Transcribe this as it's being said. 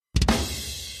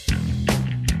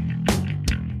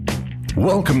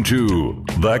Welcome to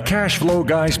the Cash Flow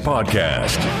Guys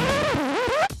podcast.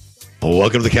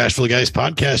 Welcome to the Cash Flow Guys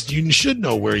podcast. You should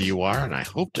know where you are, and I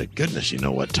hope to goodness you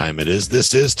know what time it is.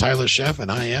 This is Tyler Sheff,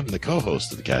 and I am the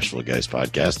co-host of the Cash Flow Guys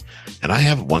podcast. And I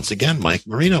have, once again, Mike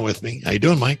Marino with me. How you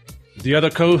doing, Mike? The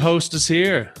other co-host is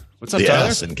here. What's up, the Tyler?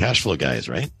 S in Cash Flow Guys,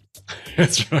 right?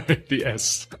 That's right, the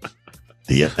S.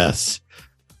 The S.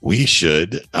 We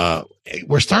should,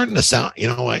 we're starting to sound,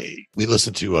 we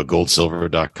listened to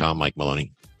goldsilver.com, Mike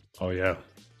Maloney. Oh, yeah.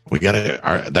 We got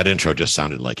that intro just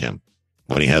sounded like him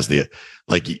when he has the,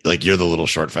 like you're the little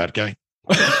short fat guy.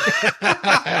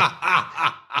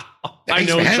 I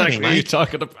know exactly what you're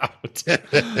talking about.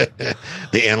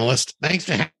 The analyst. Thanks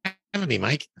for having me,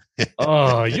 Mike.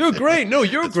 Oh, you're great. No,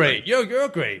 you're great. You're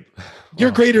great.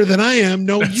 You're greater than I am.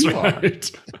 No, That's you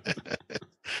right. are.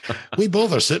 We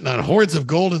both are sitting on hoards of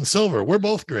gold and silver. We're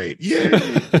both great. Yeah.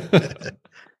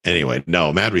 Anyway,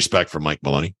 no, mad respect for Mike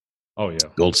Maloney. Oh, yeah.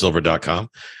 Goldsilver.com.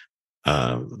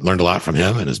 Learned a lot from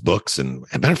him and his books. And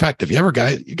matter of fact, if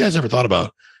you guys ever thought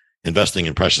about investing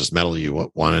in precious metal, you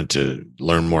wanted to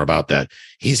learn more about that,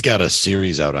 he's got a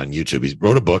series out on YouTube. He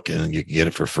wrote a book and you can get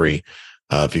it for free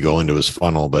if you go into his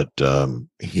funnel. But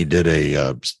he did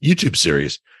a YouTube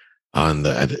series on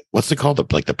what's it called?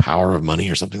 The power of money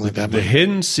or something like that? The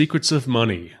Hidden Secrets of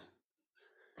Money.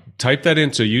 Type that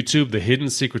into YouTube, The Hidden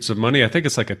Secrets of Money. I think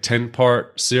it's like a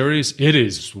 10-part series. It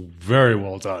is very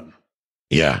well done.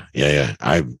 Yeah.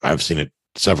 I've seen it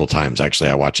several times. Actually,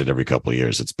 I watch it every couple of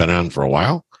years. It's been on for a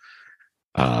while.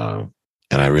 And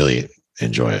I really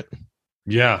enjoy it.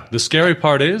 Yeah. The scary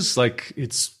part is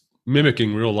it's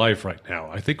mimicking real life right now.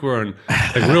 I think we're in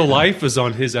real life is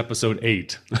on his episode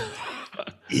 8.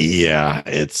 Yeah,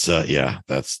 it's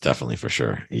that's definitely for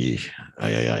sure.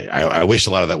 I wish a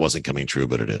lot of that wasn't coming true,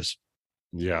 but it is.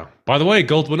 Yeah. By the way,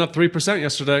 gold went up 3%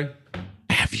 yesterday.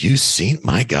 Have you seen,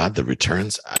 my God, the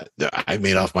returns I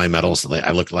made off my metals?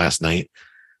 I looked last night.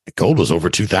 Gold was over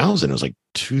 2,000. It was like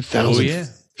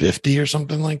 2,050 or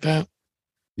something like that.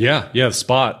 Yeah. The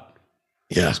spot.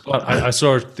 Yeah. The spot. I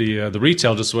saw the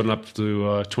retail just went up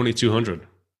to 2,200.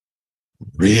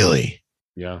 Really?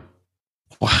 Yeah.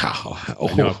 Wow.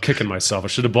 I know, I'm kicking myself. I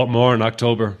should have bought more in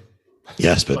October.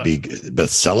 Yes, but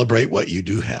celebrate what you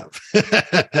do have.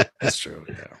 That's true.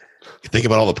 Yeah. Think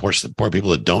about all the poor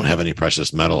people that don't have any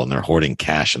precious metal and they're hoarding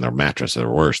cash in their mattress or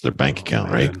worse, their bank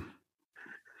account, right?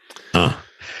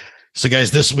 So guys,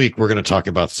 this week we're going to talk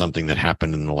about something that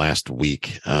happened in the last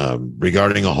week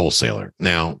regarding a wholesaler.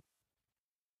 Now,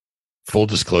 full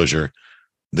disclosure,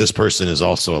 this person is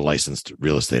also a licensed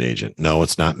real estate agent. No,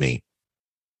 it's not me,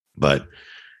 but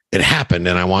it happened.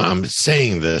 And I'm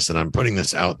saying this and I'm putting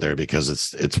this out there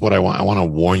because it's what I want. I want to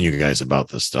warn you guys about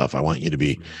this stuff. I want you to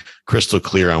be crystal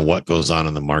clear on what goes on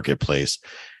in the marketplace.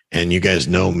 And you guys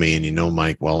know me and you know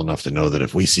Mike well enough to know that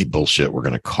if we see bullshit, we're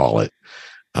going to call it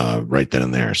right then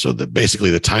and there. So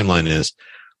basically the timeline is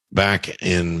back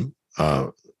in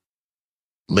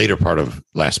later part of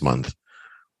last month,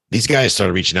 these guys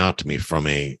started reaching out to me from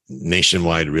a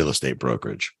nationwide real estate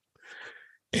brokerage.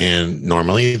 And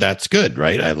normally that's good,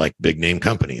 right? I like big name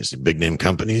companies. Big name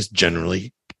companies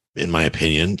generally, in my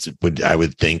opinion, I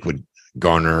would think would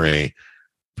garner a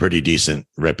pretty decent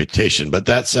reputation. But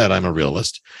that said, I'm a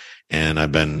realist and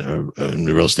I've been in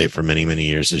real estate for many, many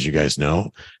years, as you guys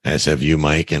know, as have you,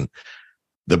 Mike. And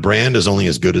the brand is only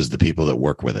as good as the people that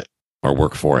work with it or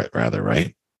work for it, rather,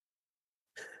 right?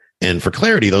 And for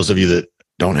clarity, those of you that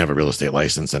don't have a real estate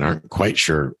license and aren't quite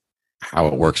sure how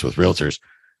it works with realtors,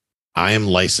 I am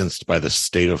licensed by the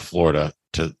state of Florida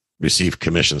to receive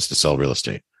commissions to sell real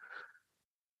estate.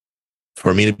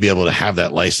 For me to be able to have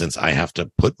that license, I have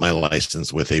to put my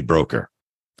license with a broker.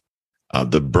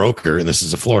 The broker, and this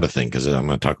is a Florida thing, because I'm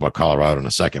going to talk about Colorado in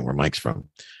a second, where Mike's from.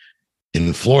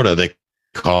 In Florida, they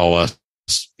call us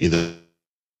either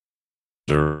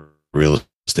the real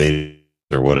estate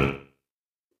or what.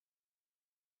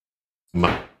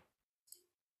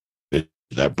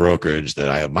 That brokerage that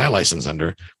I have my license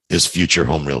under is Future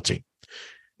Home Realty.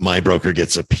 My broker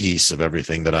gets a piece of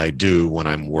everything that I do when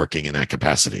I'm working in that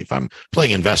capacity. If I'm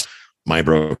playing invest, my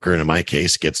broker, and in my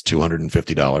case, gets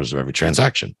 $250 of every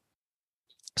transaction.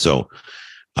 So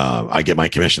I get my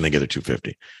commission, they get their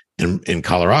 $250. In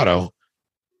Colorado,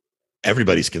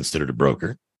 everybody's considered a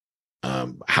broker.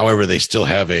 However, they still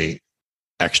have a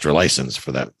extra license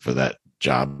for that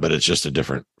job, but it's just a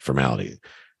different formality.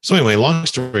 So anyway, long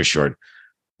story short,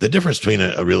 the difference between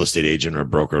a real estate agent or a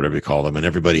broker, whatever you call them, and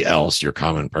everybody else, your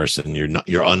common person,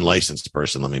 your unlicensed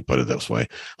person, let me put it this way.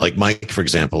 Like Mike, for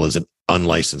example, is an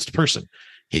unlicensed person.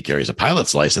 He carries a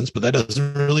pilot's license, but that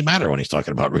doesn't really matter when he's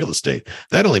talking about real estate.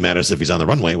 That only matters if he's on the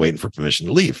runway waiting for permission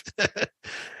to leave.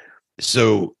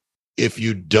 So if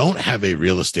you don't have a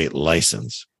real estate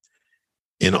license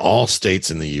in all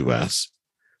states in the US,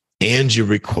 and you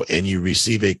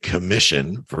receive a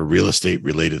commission for real estate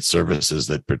related services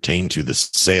that pertain to the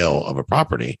sale of a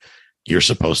property, you're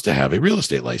supposed to have a real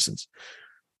estate license.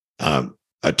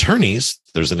 Attorneys,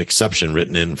 there's an exception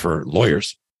written in for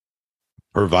lawyers,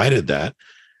 provided that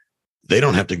they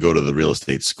don't have to go to the real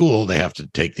estate school. They have to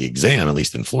take the exam, at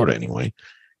least in Florida anyway,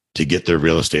 to get their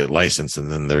real estate license,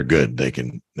 and then they're good. They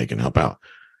can help out.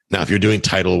 Now, if you're doing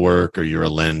title work or you're a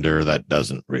lender,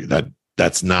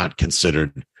 that's not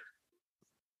considered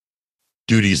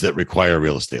duties that require a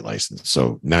real estate license.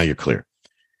 So now you're clear.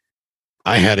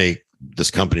 I had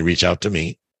this company reach out to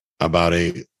me about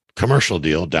a commercial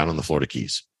deal down in the Florida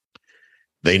Keys.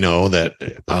 They know that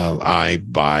I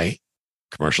buy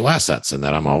commercial assets and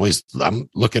that I'm always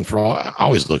looking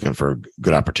for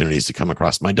good opportunities to come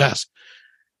across my desk.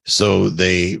 So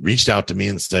they reached out to me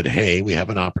and said, hey, we have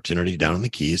an opportunity down in the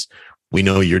Keys. We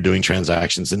know you're doing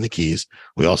transactions in the Keys.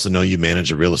 We also know you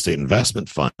manage a real estate investment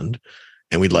fund,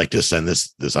 and we'd like to send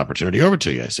this opportunity over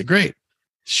to you. I said, great,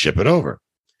 ship it over.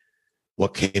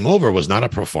 What came over was not a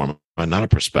pro forma, not a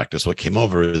prospectus. What came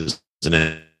over is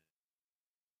an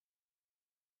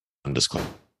undisclosed.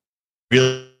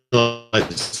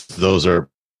 Realize those are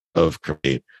of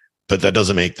create, but that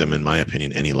doesn't make them, in my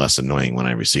opinion, any less annoying when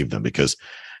I receive them, because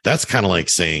that's kind of like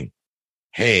saying,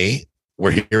 hey,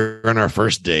 we're here on our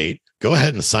first date. Go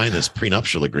ahead and sign this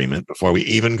prenuptial agreement before we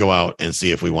even go out and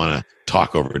see if we want to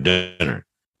talk over dinner.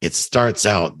 It starts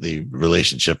out the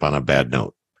relationship on a bad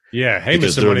note. Yeah. Hey,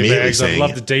 Mr. Moneybags, I'd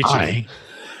love to date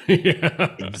you.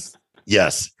 Yeah.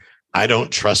 Yes. I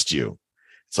don't trust you.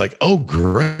 It's like, oh,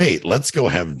 great. Let's go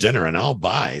have dinner and I'll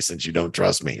buy since you don't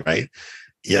trust me. Right.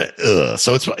 Yeah.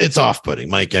 So it's off-putting.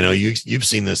 Mike, I know you've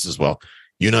seen this as well.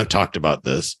 You and I've talked about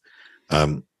this.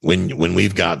 When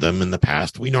we've got them in the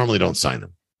past, we normally don't sign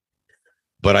them.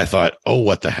 But I thought, oh,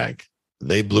 what the heck?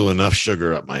 They blew enough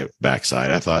sugar up my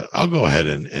backside. I thought, I'll go ahead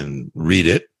and read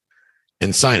it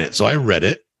and sign it. So I read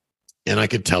it, and I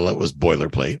could tell it was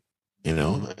boilerplate,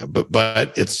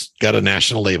 but it's got a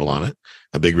national label on it,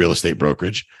 a big real estate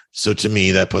brokerage. So to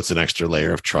me, that puts an extra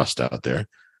layer of trust out there.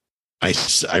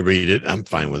 I read it. I'm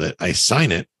fine with it. I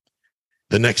sign it.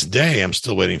 The next day, I'm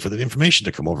still waiting for the information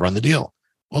to come over on the deal.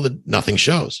 Well, nothing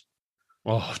shows.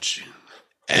 Oh, gee.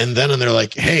 And then they're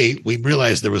like, hey, we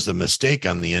realized there was a mistake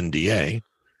on the NDA.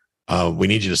 We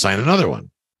need you to sign another one.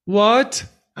 What?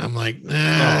 I'm like,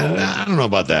 I don't know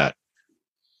about that.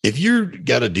 If you've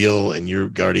got a deal and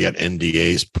you've already got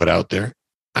NDAs put out there,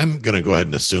 I'm going to go ahead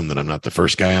and assume that I'm not the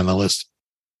first guy on the list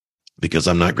because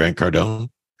I'm not Grant Cardone.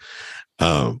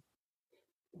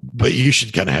 But you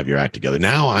should kind of have your act together.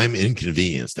 Now I'm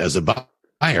inconvenienced. As a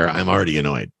buyer, I'm already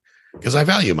annoyed because I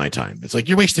value my time. It's like,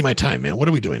 you're wasting my time, man. What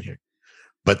are we doing here?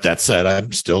 But that said, I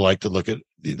still like to look at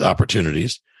the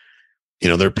opportunities.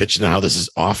 They're pitching how this is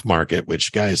off market,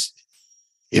 which, guys,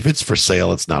 if it's for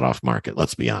sale, it's not off market.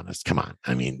 Let's be honest. Come on.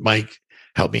 I mean, Mike,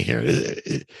 help me here.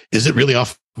 Is it really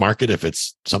off market if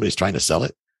it's somebody's trying to sell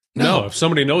it? No, if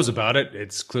somebody knows about it,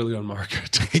 it's clearly on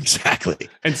market. Exactly.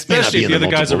 And especially if the other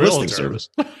guy's a realtor. Service.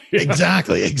 Yeah.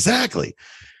 Exactly.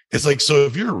 It's like, so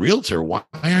if you're a realtor, why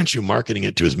aren't you marketing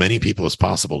it to as many people as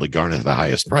possible to garner the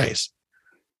highest price?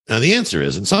 Now, the answer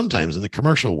is, and sometimes in the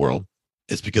commercial world,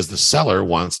 it's because the seller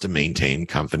wants to maintain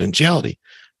confidentiality.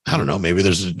 I don't know. Maybe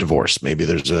there's a divorce. Maybe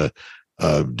there's a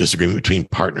disagreement between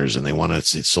partners and they want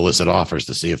to solicit offers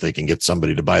to see if they can get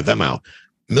somebody to buy them out.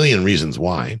 A million reasons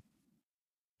why.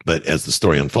 But as the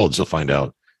story unfolds, you'll find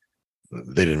out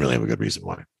they didn't really have a good reason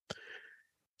why.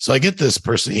 So I get this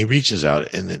person, he reaches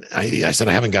out, and then I said,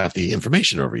 I haven't got the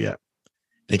information over yet.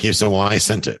 And he came, so, well, I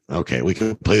sent it. Okay, we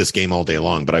could play this game all day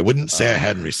long, but I wouldn't say I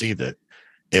hadn't received it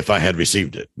if I had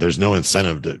received it. There's no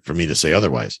incentive for me to say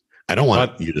otherwise. I don't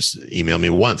want you to email me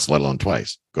once, let alone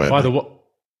twice. Go ahead.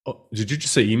 Did you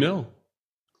just say email?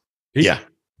 Yeah.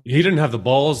 He didn't have the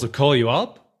balls to call you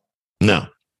up? No.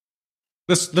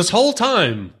 This whole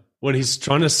time when he's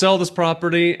trying to sell this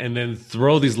property and then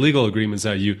throw these legal agreements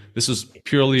at you, this was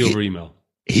purely over email.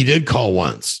 He did call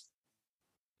once,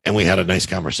 and we had a nice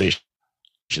conversation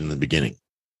in the beginning.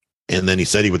 And then he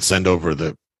said he would send over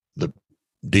the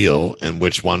deal, and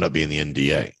which wound up being the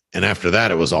NDA. And after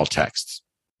that, it was all texts,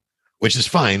 which is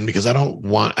fine because I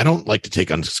don't like to take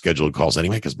unscheduled calls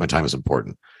anyway, because my time is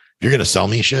important. If you're going to sell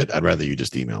me shit, I'd rather you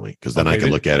just email me, because then I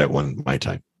can look at it when my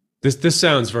time. This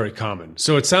sounds very common.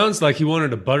 So it sounds like he wanted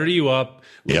to butter you up.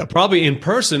 Yeah. Probably in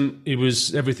person,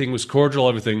 everything was cordial,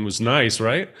 everything was nice,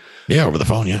 right? Yeah, over the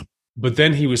phone, yeah. But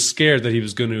then he was scared that he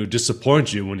was going to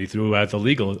disappoint you when he threw out the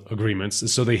legal agreements. And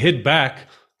so they hid back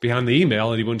behind the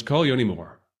email and he wouldn't call you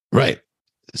anymore. Right.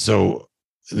 So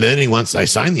then I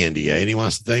signed the NDA and he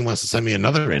wants to send me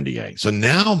another NDA. So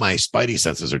now my spidey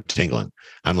senses are tingling.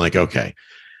 I'm like, okay,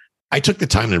 I took the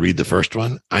time to read the first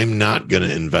one. I'm not going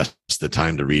to invest the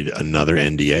time to read another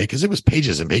NDA because it was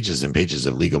pages and pages and pages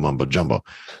of legal mumbo jumbo.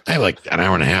 I have like an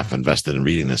hour and a half invested in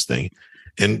reading this thing.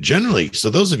 And generally, so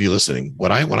those of you listening,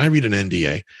 when I read an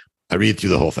NDA, I read through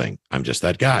the whole thing. I'm just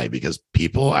that guy because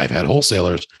I've had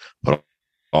wholesalers put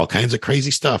all kinds of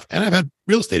crazy stuff, and I've had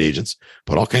real estate agents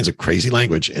put all kinds of crazy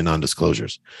language in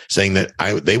non-disclosures, saying that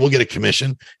they will get a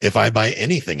commission if I buy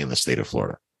anything in the state of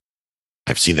Florida.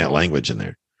 I've seen that language in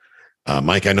there.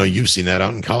 Mike, I know you've seen that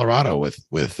out in Colorado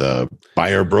with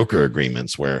buyer broker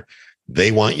agreements where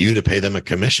they want you to pay them a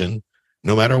commission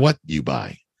no matter what you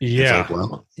buy. Yeah. It's like,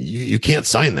 well, you can't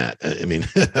sign that. I mean,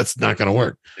 that's not going to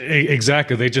work.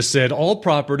 Exactly. They just said all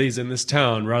properties in this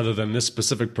town rather than this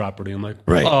specific property. I'm like,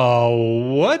 right.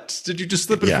 Oh, what? Did you just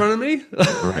slip in front of me?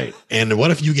 Right. And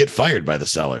what if you get fired by the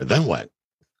seller? Then what?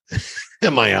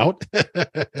 Am I out?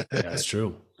 That's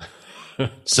true.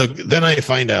 So then I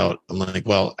find out, I'm like,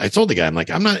 well, I told the guy, I'm like,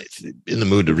 I'm not in the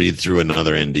mood to read through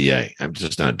another NDA. I'm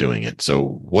just not doing it. So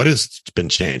what has been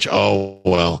changed? Oh,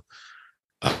 well,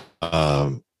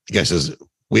 the guy says,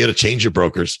 we had to change your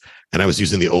brokers and I was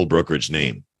using the old brokerage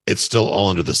name. It's still all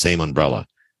under the same umbrella.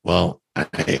 Well,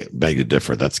 I beg to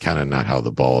differ. That's kind of not how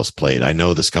the ball is played. I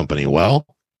know this company well,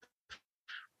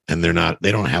 and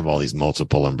they don't have all these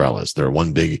multiple umbrellas. They're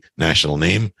one big national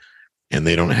name. And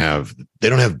they don't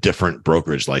have different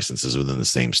brokerage licenses within the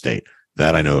same state.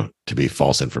 That I know to be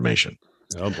false information.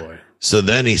 Oh boy. So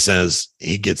then he says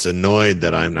he gets annoyed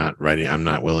that I'm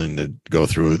not willing to go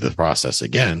through the process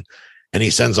again. And he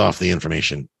sends off the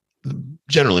information,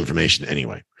 general information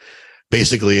anyway.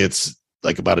 Basically, it's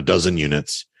like about a dozen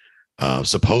units.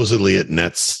 Supposedly it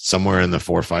nets somewhere in the 400K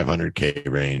or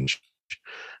 500K range.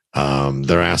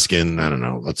 They're asking, I don't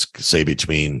know, let's say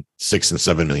between 6 and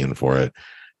 7 million for it.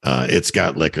 It's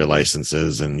got liquor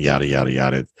licenses and yada, yada,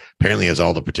 yada. Apparently has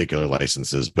all the particular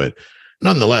licenses, but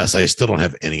nonetheless, I still don't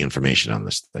have any information on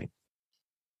this thing.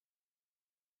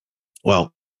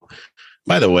 Well,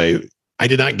 by the way, I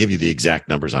did not give you the exact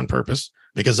numbers on purpose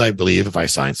because I believe if I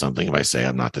sign something, if I say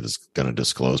I'm not going to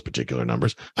disclose particular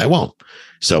numbers, I won't.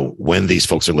 So when these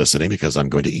folks are listening, because I'm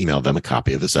going to email them a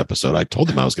copy of this episode, I told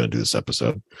them I was going to do this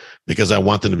episode because I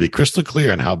want them to be crystal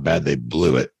clear on how bad they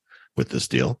blew it with this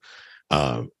deal.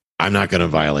 I'm not going to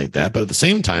violate that. But at the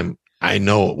same time, I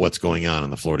know what's going on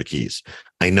in the Florida Keys.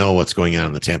 I know what's going on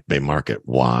in the Tampa Bay market.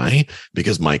 Why?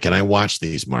 Because Mike and I watch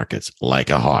these markets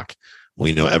like a hawk.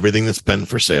 We know everything that's been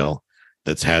for sale,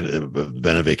 that's been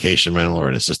a vacation rental or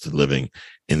an assisted living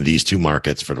in these two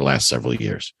markets for the last several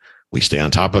years. We stay on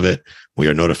top of it. We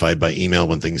are notified by email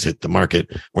when things hit the market.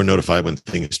 We're notified when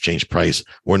things change price.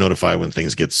 We're notified when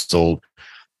things get sold.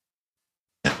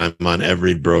 I'm on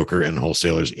every broker and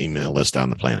wholesaler's email list on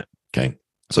the planet. Okay.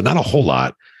 So not a whole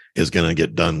lot is going to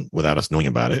get done without us knowing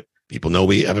about it. People know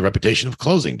we have a reputation of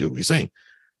closing, do what we're saying.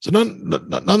 So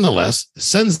nonetheless,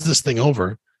 sends this thing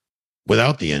over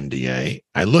without the NDA.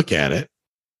 I look at it.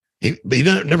 But he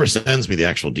never sends me the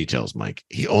actual details, Mike.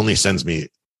 He only sends me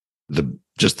the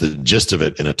gist of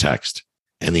it in a text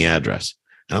and the address.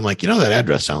 And I'm like, that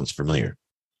address sounds familiar.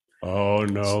 Oh,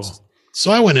 no.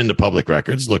 So I went into public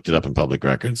records, looked it up in public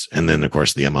records, and then, of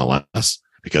course, the MLS,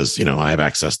 because, I have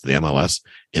access to the MLS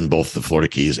in both the Florida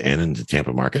Keys and in the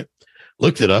Tampa market.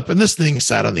 Looked it up, and this thing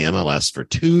sat on the MLS for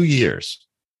 2 years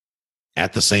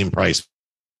at the same price,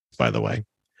 by the way,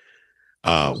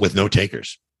 with no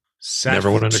takers. Never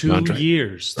went under contract. 2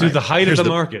 years through the height of the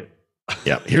market.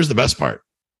 Yeah. Here's the best part.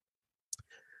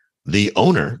 The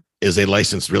owner is a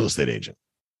licensed real estate agent.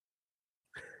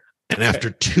 And after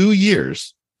 2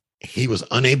 years, he was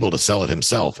unable to sell it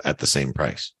himself at the same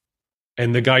price.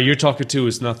 And the guy you're talking to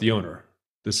is not the owner.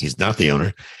 He's not the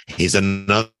owner. He's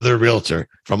another realtor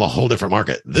from a whole different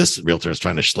market. This realtor is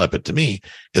trying to schlep it to me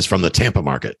is from the Tampa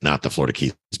market, not the Florida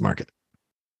Keys market.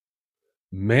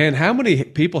 Man, how many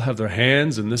people have their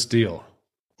hands in this deal?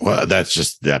 Well,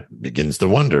 that begins to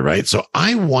wonder, right? So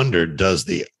I wonder, does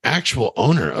the actual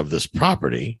owner of this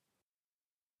property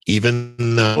even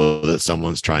know that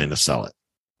someone's trying to sell it?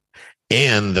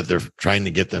 And that they're trying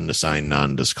to get them to sign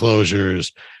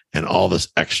non-disclosures and all this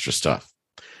extra stuff.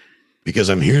 Because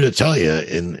I'm here to tell you,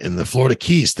 in the Florida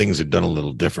Keys, things are done a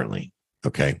little differently.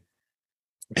 Okay.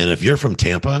 And if you're from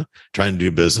Tampa trying to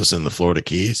do business in the Florida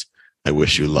Keys, I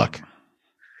wish you luck.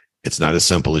 It's not as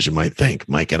simple as you might think.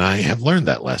 Mike and I have learned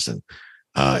that lesson.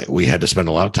 We had to spend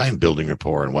a lot of time building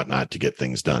rapport and whatnot to get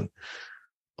things done.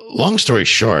 Long story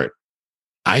short,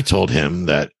 I told him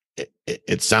that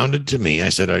it sounded to me, I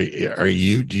said,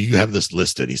 do you have this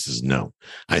listed? He says, no.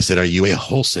 I said, are you a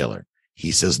wholesaler?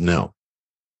 He says, no.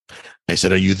 I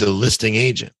said, are you the listing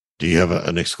agent? Do you have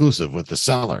an exclusive with the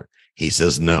seller? He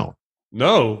says, no.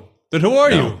 No. Then who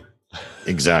are you?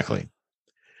 Exactly.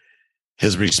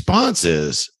 His response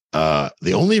is,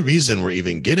 the only reason we're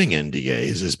even getting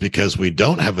NDAs is because we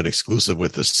don't have an exclusive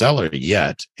with the seller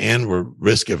yet, and we're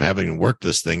risk of having worked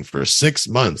this thing for 6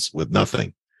 months with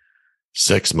nothing.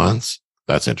 6 months?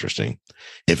 That's interesting.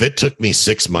 If it took me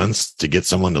 6 months to get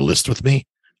someone to list with me,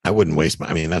 I wouldn't waste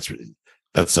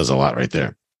that says a lot right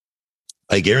there.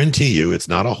 I guarantee you it's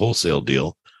not a wholesale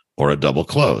deal or a double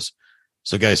close.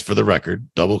 So guys, for the record,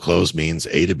 double close means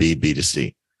A to B, B to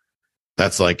C.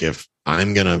 That's like if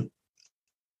I'm going to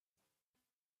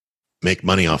make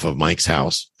money off of Mike's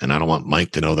house and I don't want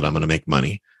Mike to know that I'm going to make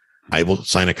money, I will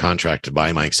sign a contract to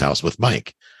buy Mike's house with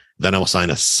Mike. Then I will sign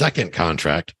a second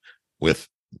contract with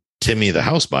Timmy, the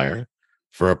house buyer,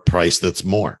 for a price that's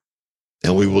more.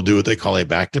 And we will do what they call a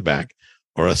back-to-back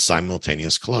or a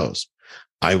simultaneous close.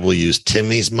 I will use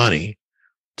Timmy's money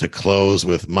to close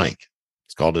with Mike.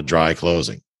 It's called a dry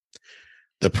closing.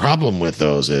 The problem with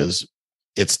those is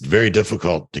it's very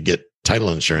difficult to get title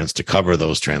insurance to cover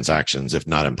those transactions, if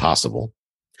not impossible.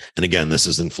 And again, this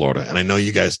is in Florida. And I know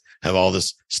you guys have all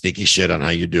this sneaky shit on how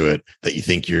you do it that you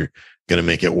think you're going to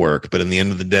make it work. But in the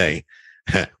end of the day,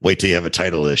 wait till you have a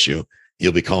title issue.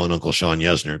 You'll be calling Uncle Sean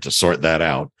Yesner to sort that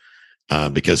out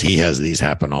because he has these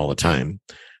happen all the time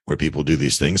where people do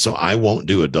these things. So I won't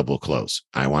do a double close.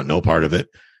 I want no part of it.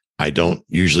 I don't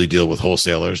usually deal with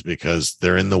wholesalers because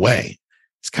they're in the way.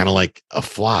 It's kind of like a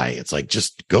fly. It's like,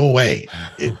 just go away.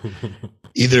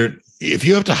 Either if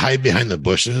you have to hide behind the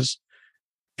bushes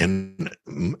and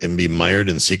be mired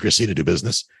in secrecy to do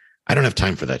business, I don't have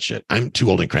time for that shit. I'm too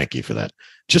old and cranky for that.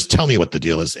 Just tell me what the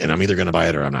deal is, and I'm either going to buy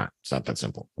it or I'm not. It's not that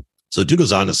simple. So dude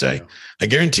goes on to say, I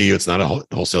guarantee you it's not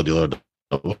a wholesale deal or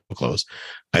double close.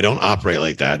 I don't operate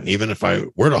like that. And even if I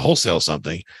were to wholesale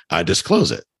something, I disclose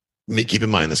it. Keep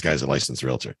in mind, this guy's a licensed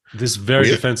realtor. This very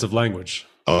defensive language.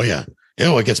 Oh, yeah.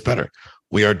 Oh, it gets better.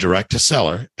 We are direct to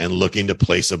seller and looking to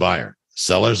place a buyer.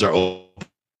 Sellers are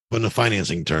open to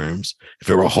financing terms. If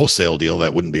it were a wholesale deal,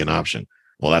 that wouldn't be an option.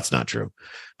 Well, that's not true.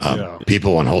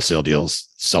 People on wholesale deals,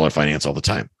 seller finance all the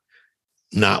time.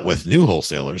 Not with new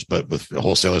wholesalers, but with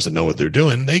wholesalers that know what they're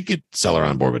doing, they get seller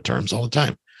on board with terms all the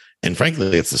time. And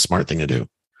frankly, it's the smart thing to do.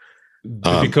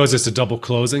 Because it's a double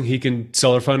closing, he can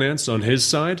seller finance on his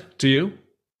side to you?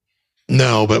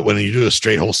 No, but when you do a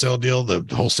straight wholesale deal, the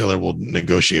wholesaler will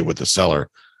negotiate with the seller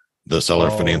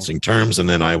financing terms, and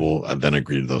then I will then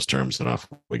agree to those terms, and off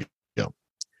we go.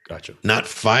 Gotcha. Not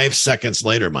 5 seconds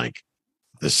later, Mike,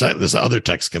 this other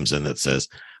text comes in that says,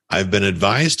 I've been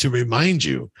advised to remind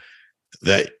you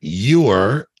that you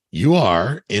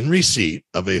are in receipt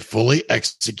of a fully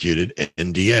executed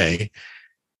NDA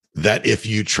that if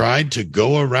you tried to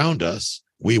go around us,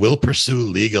 we will pursue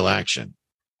legal action.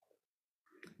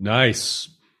 Nice.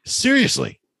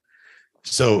 Seriously.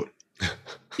 So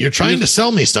you're trying to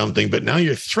sell me something, but now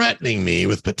you're threatening me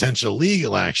with potential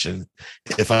legal action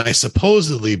if I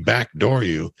supposedly backdoor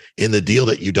you in the deal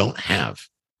that you don't have.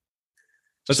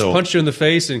 Let's punch you in the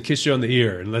face and kiss you on the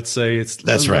ear. And let's say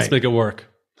let's make it work.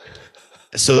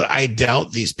 So I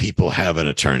doubt these people have an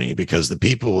attorney because the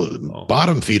people,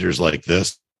 bottom feeders like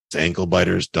this, ankle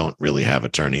biters, don't really have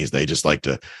attorneys. They just like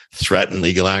to threaten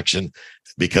legal action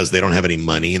because they don't have any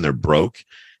money and they're broke.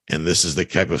 And this is the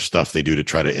type of stuff they do to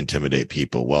try to intimidate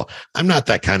people. Well, I'm not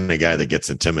that kind of guy that gets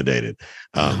intimidated.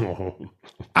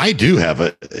 I do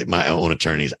have my own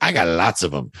attorneys. I got lots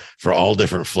of them for all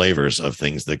different flavors of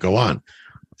things that go on.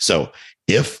 So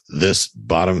if this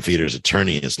bottom feeder's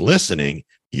attorney is listening,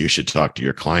 you should talk to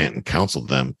your client and counsel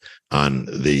them on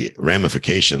the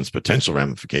potential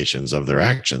ramifications of their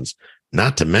actions,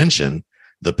 not to mention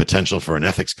the potential for an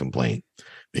ethics complaint,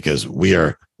 because we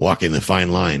are walking the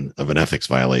fine line of an ethics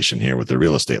violation here with the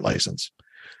real estate license.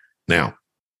 Now,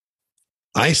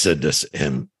 I said this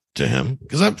to him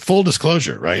because I'm full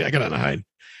disclosure, right? I got to hide.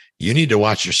 You need to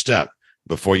watch your step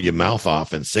before you mouth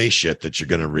off and say shit that you're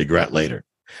going to regret later.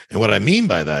 And what I mean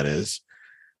by that is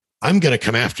I'm going to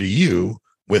come after you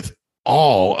with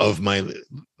all of my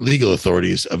legal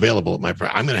authorities available at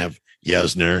I'm going to have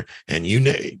Yesner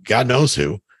and God knows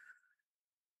who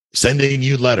sending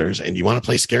you letters, and you want to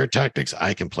play scare tactics?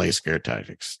 I can play scare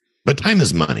tactics, but time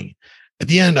is money. At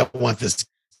the end, I want this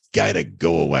guy to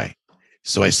go away.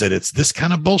 So I said, it's this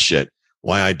kind of bullshit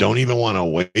why I don't even want to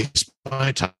waste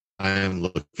my time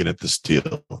looking at this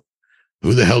deal.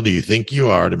 Who the hell do you think you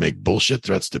are to make bullshit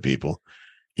threats to people?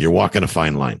 You're walking a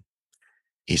fine line.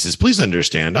 He says, please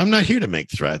understand, I'm not here to make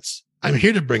threats. I'm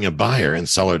here to bring a buyer and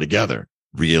seller together.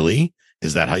 Really?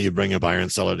 Is that how you bring a buyer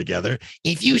and seller together?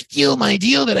 If you steal my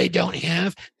deal that I don't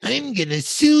have, I'm going to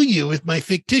sue you with my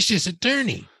fictitious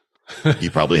attorney. You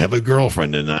probably have a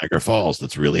girlfriend in Niagara Falls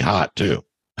that's really hot too.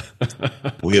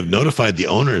 We have notified the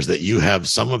owners that you have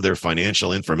some of their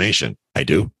financial information. I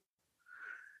do.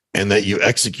 And that you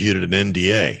executed an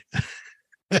NDA.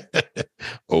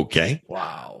 Okay.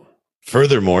 Wow.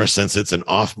 Furthermore, since it's an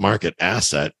off-market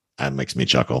asset, that makes me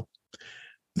chuckle.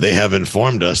 They have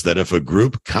informed us that if a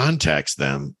group contacts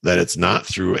them that it's not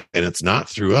through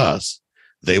us,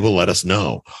 they will let us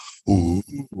know. Ooh,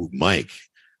 Mike,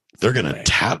 they're going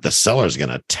to the seller's going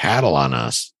to tattle on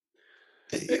us.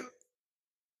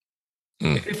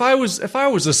 If I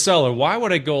was a seller, why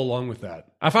would I go along with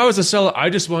that? If I was a seller, I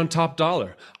just want top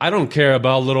dollar. I don't care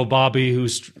about little Bobby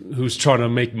who's trying to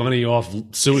make money off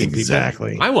suing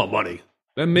exactly. people. I want money.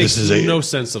 That makes no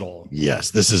sense at all.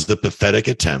 Yes, this is the pathetic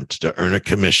attempt to earn a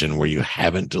commission where you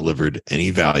haven't delivered any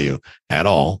value at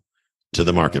all to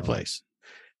the marketplace.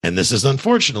 And this is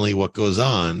unfortunately what goes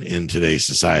on in today's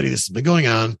society. This has been going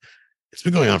on. It's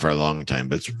been going on for a long time,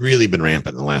 but it's really been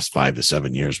rampant in the last 5 to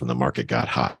 7 years when the market got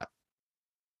hot.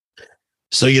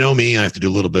 So, you know me, I have to do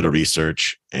a little bit of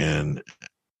research, and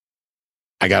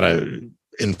I got to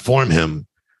inform him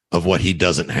of what he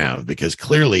doesn't have, because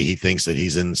clearly he thinks that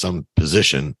he's in some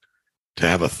position to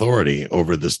have authority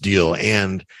over this deal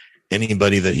and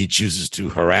anybody that he chooses to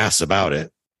harass about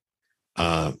it.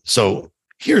 So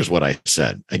here's what I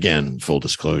said. Again, full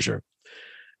disclosure.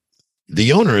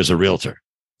 The owner is a realtor,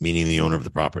 meaning the owner of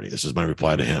the property. This is my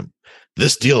reply to him.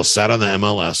 This deal sat on the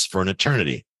MLS for an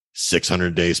eternity,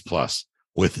 600 days plus,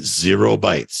 with 0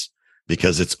 bites,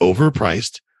 because it's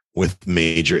overpriced with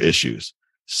major issues.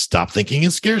 Stop thinking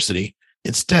in scarcity.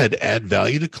 Instead, add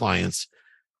value to clients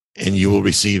and you will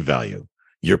receive value.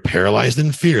 You're paralyzed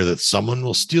in fear that someone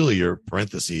will steal your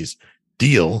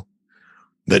deal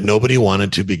that nobody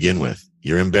wanted to begin with.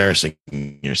 You're embarrassing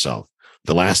yourself.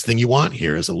 The last thing you want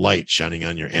here is a light shining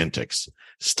on your antics.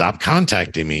 Stop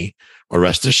contacting me, or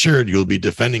rest assured you'll be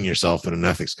defending yourself in an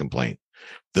ethics complaint.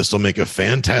 This will make a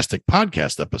fantastic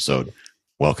podcast episode.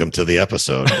 Welcome to the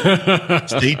episode.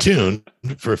 Stay tuned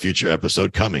for a future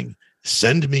episode coming.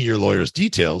 Send me your lawyer's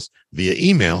details via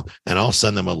email, and I'll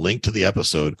send them a link to the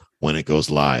episode when it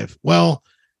goes live. Well,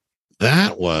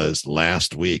 that was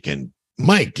last week. And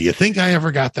Mike, do you think I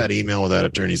ever got that email with that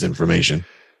attorney's information?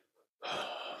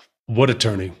 What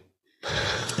attorney?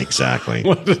 Exactly.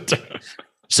 What attorney?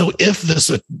 So if this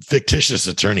fictitious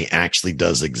attorney actually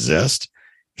does exist,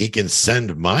 he can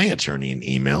send my attorney an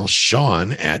email,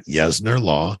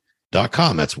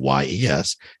 Sean@yesnerlaw.com. That's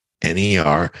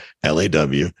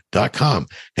YESNERLAW.com.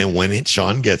 And when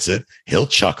Sean gets it, he'll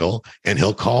chuckle and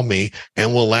he'll call me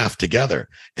and we'll laugh together.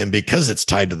 And because it's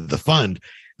tied to the fund,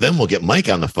 then we'll get Mike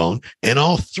on the phone and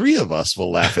all 3 of us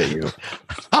will laugh at you.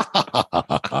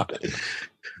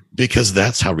 Because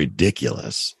that's how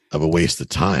ridiculous of a waste of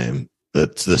time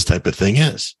that this type of thing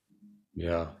is.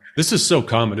 Yeah. This is so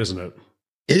common, isn't it?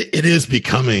 It is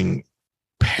becoming,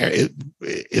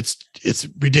 it's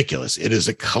ridiculous. It is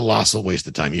a colossal waste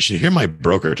of time. You should hear my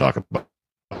broker talk about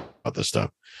this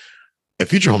stuff. At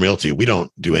Future Home Realty, we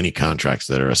don't do any contracts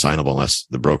that are assignable unless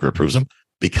the broker approves them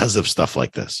because of stuff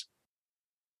like this.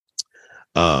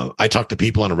 I talk to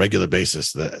people on a regular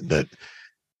basis that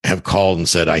have called and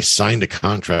said, I signed a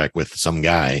contract with some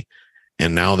guy,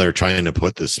 and now they're trying to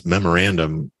put this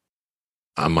memorandum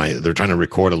on they're trying to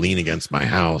record a lien against my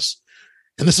house.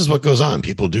 And this is what goes on.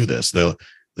 People do this. They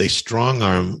strong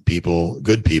arm people,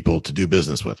 good people, to do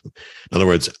business with them. In other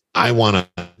words, I want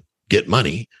to get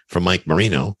money from Mike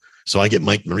Marino. So I get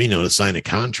Mike Marino to sign a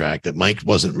contract that Mike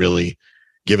wasn't really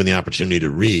given the opportunity to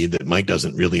read, that Mike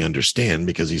doesn't really understand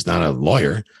because he's not a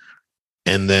lawyer.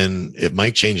 And then if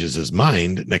Mike changes his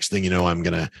mind, next thing you know, I'm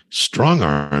going to strong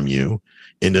arm you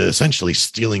into essentially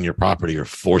stealing your property or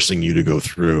forcing you to go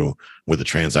through with a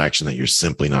transaction that you're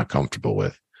simply not comfortable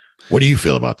with. What do you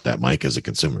feel about that, Mike, as a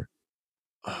consumer?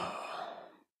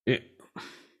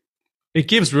 It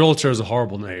gives realtors a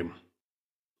horrible name.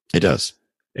 It does.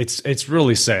 It's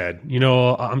really sad. You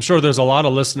know, I'm sure there's a lot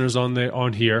of listeners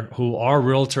on here who are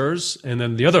realtors, and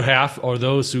then the other half are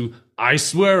those who, I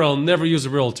swear I'll never use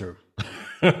a realtor.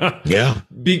 Yeah.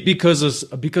 Because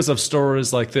of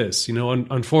stories like this. You know,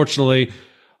 unfortunately,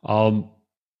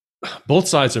 both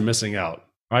sides are missing out.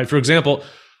 Right. For example,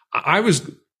 I was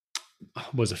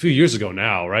a few years ago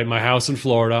now, right? My house in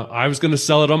Florida. I was going to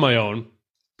sell it on my own.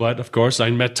 But of course, I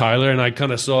met Tyler and I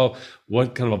kind of saw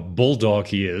what kind of a bulldog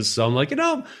he is. So I'm like,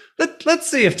 let's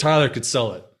see if Tyler could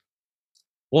sell it.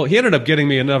 Well, he ended up getting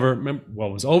me it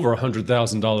was over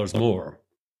 $100,000 more.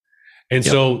 And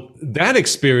Yep. so that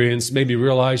experience made me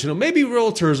realize, maybe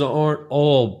realtors aren't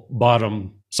all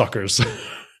bottom suckers.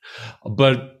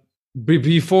 But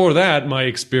before that, my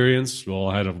experience, well,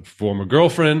 I had a former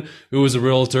girlfriend who was a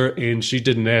realtor, and she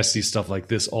did nasty stuff like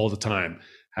this all the time,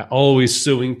 always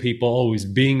suing people, always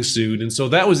being sued. And so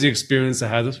that was the experience I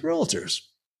had with realtors.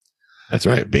 That's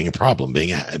right. Being a problem,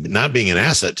 not being an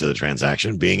asset to the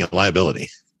transaction, being a liability.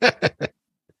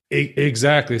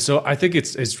 Exactly. So I think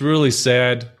it's really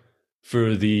sad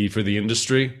for the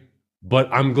industry, but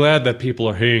I'm glad that people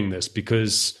are hearing this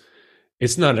because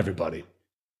it's not everybody.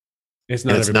 It's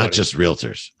not And it's everybody. not just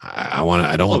realtors.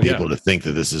 I don't want people to think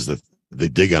that this is the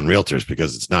dig on realtors,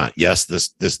 because it's not. Yes,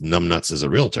 this numbnuts is a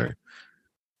realtor,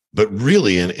 but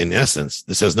really, in essence,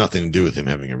 this has nothing to do with him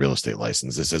having a real estate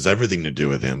license. This has everything to do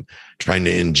with him trying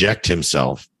to inject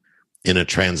himself in a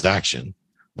transaction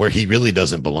where he really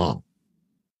doesn't belong.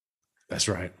 That's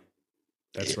right.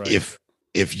 That's right.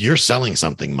 If you're selling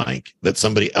something, Mike, that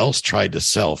somebody else tried to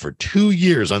sell for 2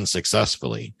 years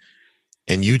unsuccessfully,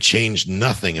 and you changed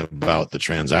nothing about the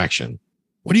transaction,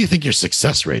 what do you think your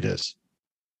success rate is?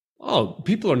 Oh,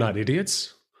 people are not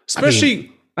idiots.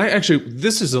 Especially, actually,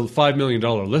 this is a $5 million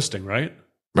listing, right?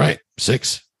 Right.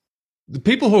 6. The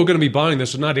people who are going to be buying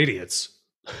this are not idiots.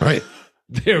 Right.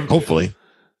 They're Hopefully.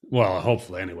 Well,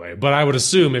 hopefully anyway. But I would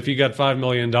assume if you got $5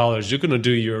 million, you're going to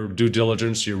do your due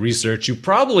diligence, your research. You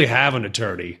probably have an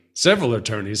attorney, several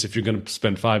attorneys, if you're going to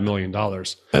spend $5 million.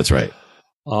 That's right.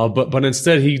 But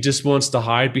instead, he just wants to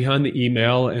hide behind the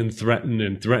email and threaten,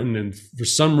 and for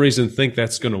some reason think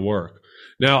that's going to work.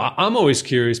 Now, I'm always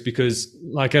curious because,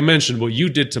 like I mentioned, what you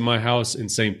did to my house in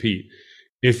St. Pete,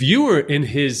 if you were in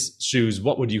his shoes,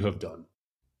 what would you have done?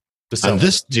 On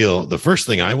this deal, the first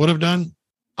thing I would have done,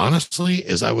 honestly,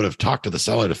 is I would have talked to the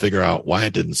seller to figure out why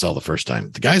it didn't sell the first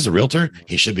time. The guy's a realtor.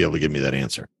 He should be able to give me that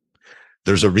answer.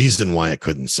 There's a reason why it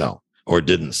couldn't sell or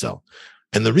didn't sell.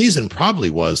 And the reason probably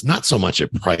was not so much a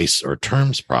price or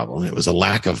terms problem. It was a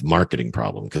lack of marketing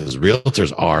problem, because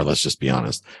realtors are, let's just be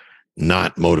honest,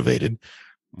 not motivated.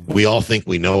 We all think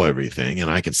we know everything. And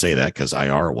I can say that because I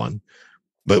are one.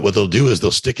 But what they'll do is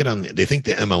they'll stick it on. They think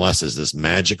the MLS is this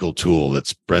magical tool that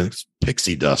spreads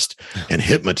pixie dust and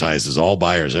hypnotizes all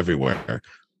buyers everywhere.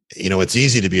 It's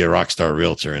easy to be a rock star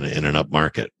realtor in an up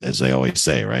market, as they always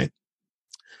say, right?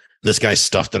 This guy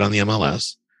stuffed it on the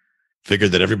MLS,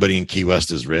 figured that everybody in Key West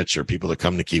is rich, or people that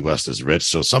come to Key West is rich.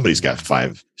 So somebody's got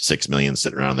 5-6 million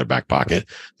sitting around in their back pocket.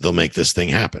 They'll make this thing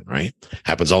happen, right?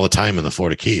 Happens all the time in the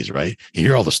Florida Keys, right? You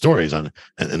hear all the stories in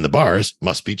the bars,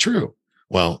 must be true.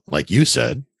 Well, like you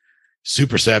said,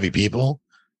 super savvy people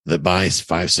that buy $5,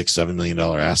 $6, $7 million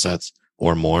assets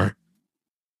or more,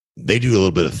 they do a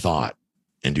little bit of thought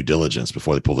and due diligence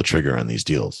before they pull the trigger on these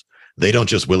deals. They don't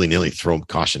just willy-nilly throw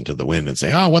caution to the wind and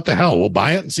say, oh, what the hell? We'll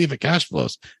buy it and see if it cash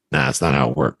flows. Nah, that's not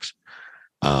how it works.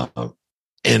 And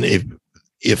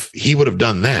if he would have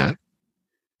done that,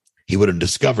 he would have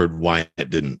discovered why it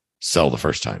didn't sell the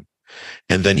first time.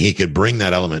 And then he could bring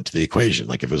that element to the equation.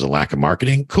 Like if it was a lack of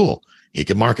marketing, cool. He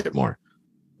could market it more.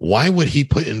 Why would he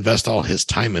invest all his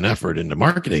time and effort into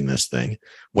marketing this thing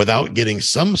without getting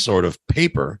some sort of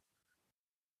paper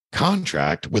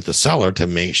contract with the seller to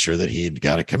make sure that he'd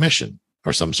got a commission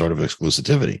or some sort of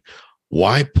exclusivity?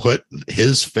 Why put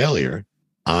his failure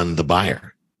on the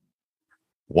buyer?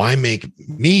 Why make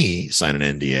me sign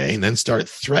an NDA and then start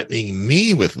threatening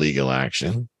me with legal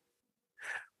action?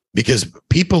 Because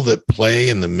people that play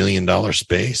in the $1 million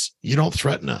space, you don't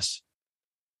threaten us,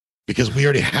 because we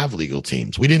already have legal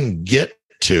teams. We didn't get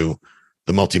to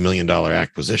the multi-million-dollar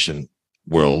acquisition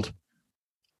world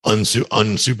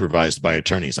unsupervised by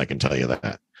attorneys. I can tell you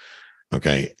that.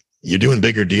 Okay. You're doing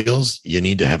bigger deals. You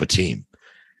need to have a team.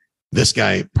 This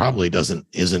guy probably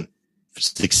isn't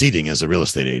succeeding as a real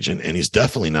estate agent, and he's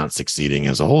definitely not succeeding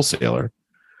as a wholesaler.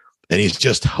 And he's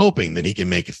just hoping that he can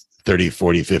make $30,000,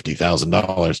 $40,000,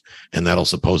 $50,000, and that'll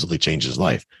supposedly change his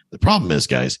life. The problem is,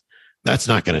 guys, that's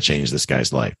not going to change this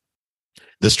guy's life.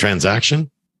 This transaction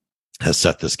has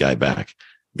set this guy back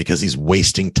because he's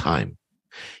wasting time.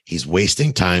 He's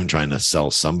wasting time trying to sell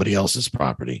somebody else's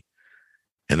property,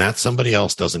 and that somebody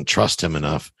else doesn't trust him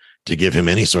enough to give him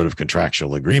any sort of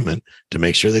contractual agreement to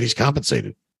make sure that he's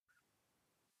compensated.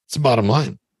 It's the bottom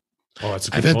line. Oh, that's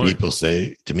a good I've had point. people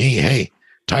say to me, hey,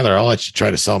 Tyler, I'll let you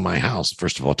try to sell my house.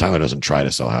 First of all, Tyler doesn't try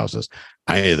to sell houses.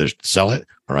 I either sell it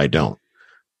or I don't.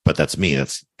 But that's me.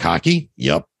 That's cocky.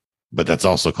 Yep. But that's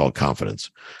also called confidence.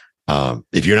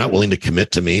 If you're not willing to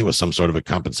commit to me with some sort of a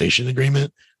compensation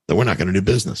agreement, then we're not going to do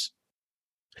business.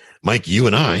 Mike, you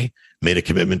and I made a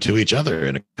commitment to each other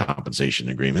in a compensation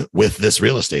agreement with this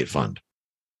real estate fund.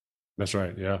 That's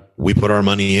right. Yeah. We put our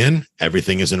money in,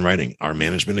 everything is in writing. Our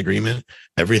management agreement,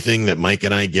 everything that Mike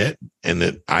and I get and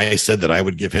that I said that I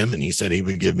would give him and he said he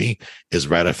would give me is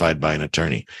ratified by an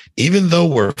attorney. Even though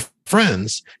we're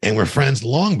friends and we're friends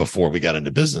long before we got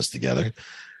into business together,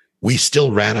 we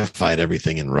still ratified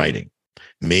everything in writing,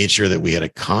 made sure that we had a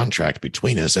contract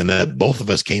between us and that both of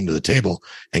us came to the table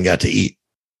and got to eat.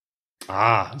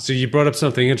 So you brought up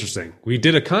something interesting. We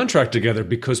did a contract together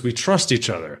because we trust each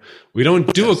other. We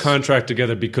don't do a contract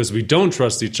together because we don't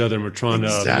trust each other and we're trying to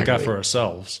look out for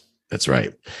ourselves. That's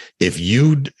right. If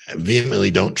you vehemently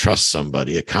don't trust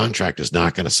somebody, a contract is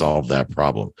not going to solve that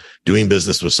problem. Doing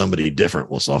business with somebody different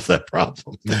will solve that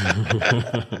problem.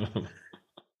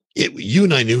 You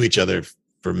and I knew each other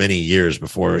for many years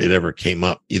before it ever came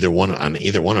up, either one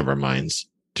of our minds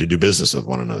to do business with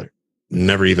one another.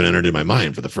 Never even entered in my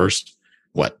mind for the first,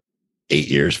 8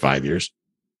 years, 5 years.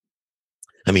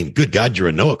 I mean, good God, you're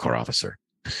a NOAA Corps officer.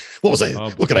 What was I?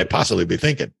 What could I possibly be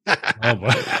thinking?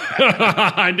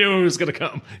 I knew it was going to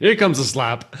come. Here comes a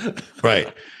slap.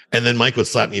 Right. And then Mike would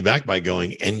slap me back by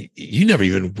going, and you never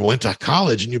even went to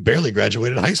college and you barely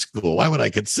graduated high school. Why would I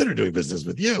consider doing business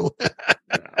with you?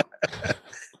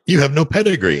 You have no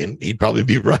pedigree. And he'd probably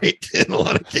be right in a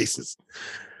lot of cases.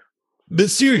 But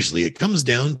seriously, it comes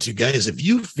down to, guys, if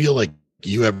you feel like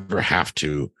you ever have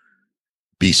to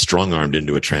be strong-armed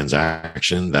into a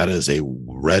transaction, that is a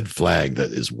red flag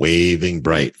that is waving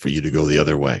bright for you to go the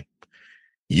other way.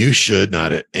 You should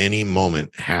not at any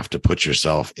moment have to put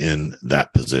yourself in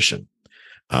that position.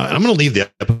 And I'm going to leave the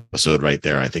episode right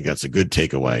there. I think that's a good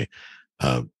takeaway.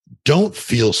 Don't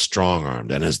feel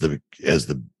strong-armed. And as the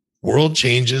world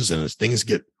changes and as things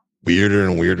get weirder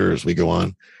and weirder as we go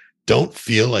on, don't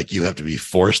feel like you have to be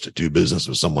forced to do business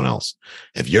with someone else.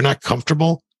 If you're not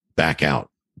comfortable, back out.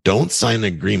 Don't sign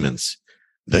agreements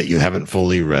that you haven't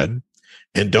fully read,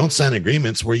 and don't sign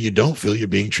agreements where you don't feel you're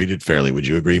being treated fairly. Would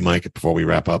you agree, Mike, before we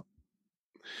wrap up?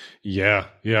 Yeah.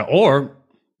 Or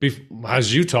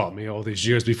as you taught me all these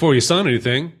years, before you sign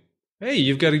anything, hey,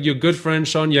 you've got your good friend,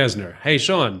 Sean Yesner. Hey,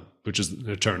 Sean, which is an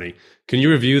attorney, can you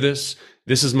review this?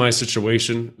 This is my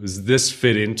situation. Does this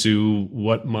fit into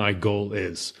what my goal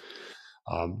is?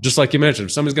 Just like you mentioned,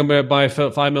 if somebody's going to buy a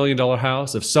 $5 million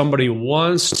house, if somebody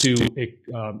wants to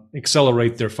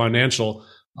accelerate their financial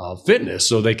fitness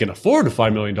so they can afford a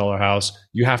 $5 million house,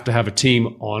 you have to have a team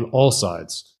on all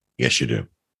sides. Yes, you do.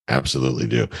 Absolutely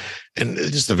do. And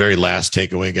just the very last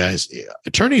takeaway, guys,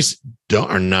 attorneys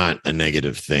are not a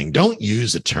negative thing. Don't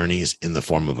use attorneys in the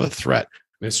form of a threat.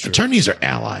 That's true. Attorneys are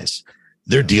allies.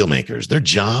 They're deal makers. Their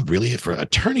job really for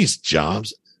attorneys'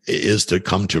 jobs is to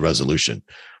come to resolution.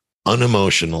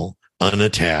 Unemotional,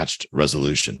 unattached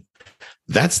resolution.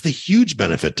 That's the huge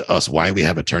benefit to us, why we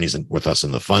have attorneys with us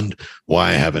in the fund, why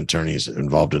I have attorneys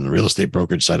involved in the real estate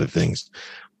brokerage side of things,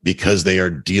 because they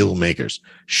are deal makers.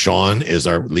 Sean is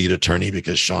our lead attorney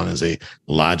because Sean is a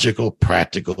logical,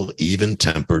 practical,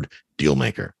 even-tempered deal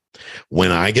maker.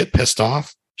 When I get pissed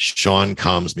off, Sean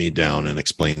calms me down and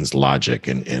explains logic,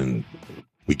 and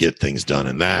we get things done.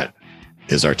 And that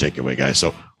is our takeaway, guys.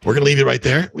 So we're going to leave you right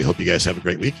there. We hope you guys have a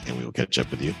great week, and we will catch up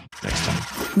with you next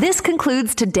time. This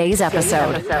concludes today's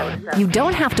episode. You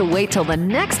don't have to wait till the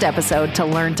next episode to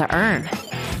learn to earn.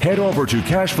 Head over to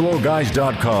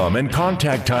cashflowguys.com and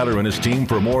contact Tyler and his team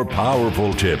for more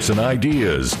powerful tips and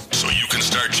ideas so you can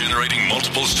start generating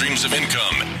multiple streams of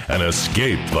income and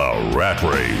escape the rat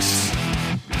race.